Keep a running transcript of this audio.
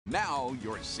Now,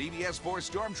 your CBS 4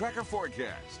 Storm Tracker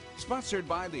forecast, sponsored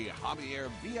by the Javier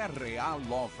Villarreal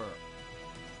Law Firm.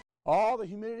 All the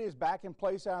humidity is back in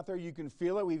place out there. You can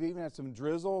feel it. We've even had some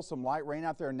drizzle, some light rain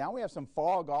out there. And now we have some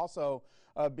fog also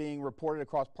being reported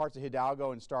across parts of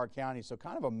Hidalgo and Starr County. So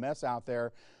kind of a mess out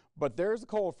there. But there's the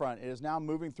cold front. It is now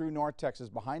moving through North Texas.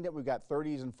 Behind it, we've got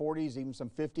 30s and 40s, even some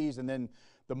 50s, and then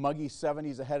the muggy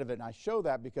 70s ahead of it. And I show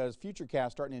that because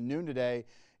Futurecast starting at noon today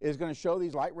is going to show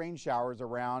these light rain showers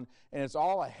around, and it's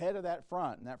all ahead of that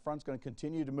front. And that front's going to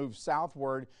continue to move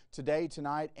southward today,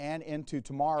 tonight, and into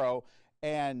tomorrow,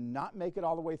 and not make it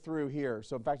all the way through here.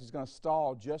 So in fact, it's going to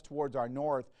stall just towards our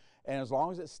north. And as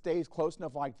long as it stays close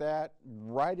enough like that,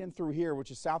 right in through here,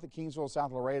 which is south of Kingsville, south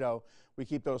of Laredo, we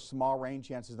keep those small rain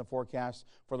chances in the forecast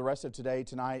for the rest of today,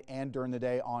 tonight, and during the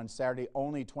day on Saturday.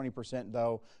 Only 20%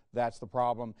 though. That's the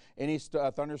problem. Any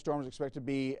thunderstorms expected to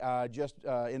be just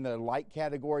in the light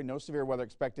category. No severe weather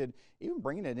expected. Even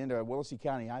bringing it into Willacy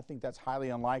County, I think that's highly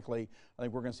unlikely. I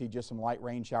think we're going to see just some light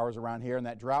rain showers around here. And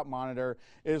that drought monitor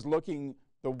is looking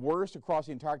the worst across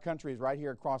the entire country, is right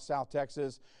here across South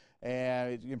Texas.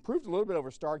 And it improved a little bit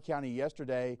over Starr County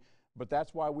yesterday, but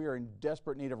that's why we are in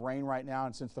desperate need of rain right now.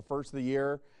 And since the first of the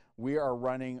year, we are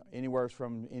running anywhere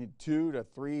from 2 to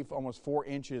 3, almost 4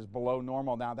 inches below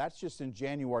normal. Now, that's just in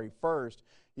January 1st.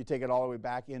 You take it all the way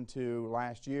back into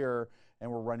last year, and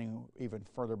we're running even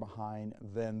further behind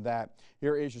than that.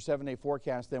 Here is your 7-day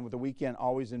forecast then, with the weekend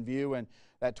always in view, and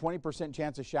that 20%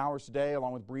 chance of showers today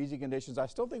along with breezy conditions. I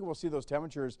still think we'll see those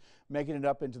temperatures making it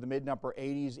up into the mid and upper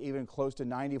 80s, even close to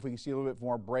 90 if we can see a little bit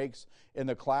more breaks in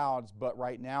the clouds. But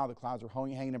right now the clouds are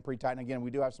hanging in pretty tight. And again,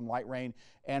 we do have some light rain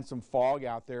and some fog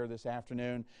out there this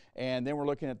afternoon. And then we're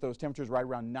looking at those temperatures right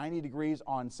around 90 degrees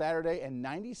on Saturday and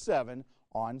 97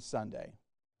 on Sunday.